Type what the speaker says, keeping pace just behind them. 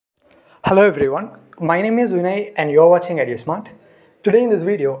Hello everyone, my name is Vinay and you're watching Edu Smart. Today in this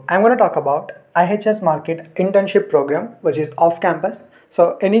video, I'm going to talk about IHS Markit internship program which is off campus.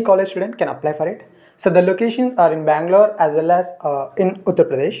 So any college student can apply for it. So the locations are in Bangalore as well as in Uttar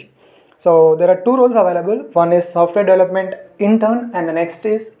Pradesh. So there are two roles available. One is software development intern and the next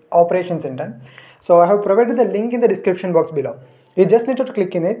is operations intern. So I have provided the link in the description box below. You just need to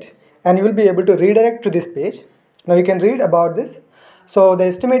click in it and you will be able to redirect to this page. Now you can read about this. So the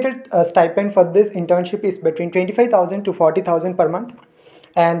estimated stipend for this internship is between 25,000 to 40,000 per month,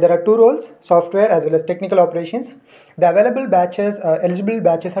 and there are two roles, software as well as technical operations. The available batches, eligible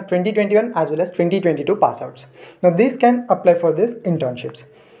batches are 2021 as well as 2022 pass outs. Now these can apply for these internships.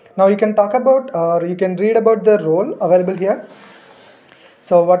 Now you can talk about or you can read about the role available here.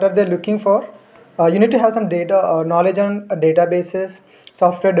 So what are they looking for? You need to have some data knowledge on databases,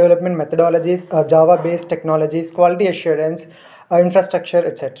 software development methodologies, Java based technologies, quality assurance, infrastructure,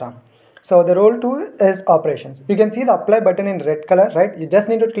 etc. So the role 2 is operations. You can see the apply button in red color, right? You just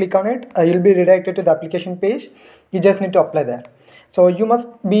need to click on it. You'll be redirected to the application page. You just need to apply there. So you must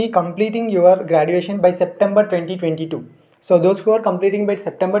be completing your graduation by September 2022. So those who are completing by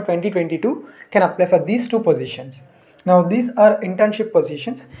September 2022 can apply for these two positions. Now these are internship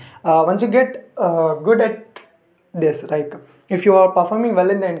positions. Once you get good at this, like if you are performing well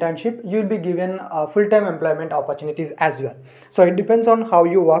in the internship, you will be given full-time employment opportunities as well. So it depends on how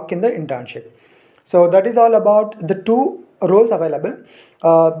you work in the internship. So that is all about the two roles available.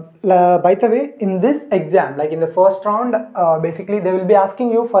 By the way, in this exam, like in the first round, basically they will be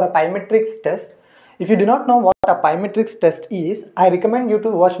asking you for a Pymetrics test. If you do not know what a Pymetrics test is, I recommend you to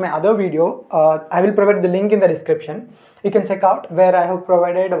watch my other video. I will provide the link in the description. You can check out where I have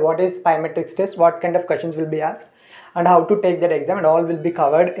provided what is Pymetrics test, what kind of questions will be asked, and how to take that exam, and all will be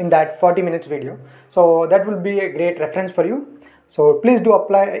covered in that 40 minutes video. So that will be a great reference for you. So please do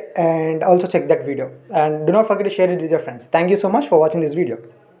apply and also check that video, and do not forget to share it with your friends. Thank you so much for watching this video.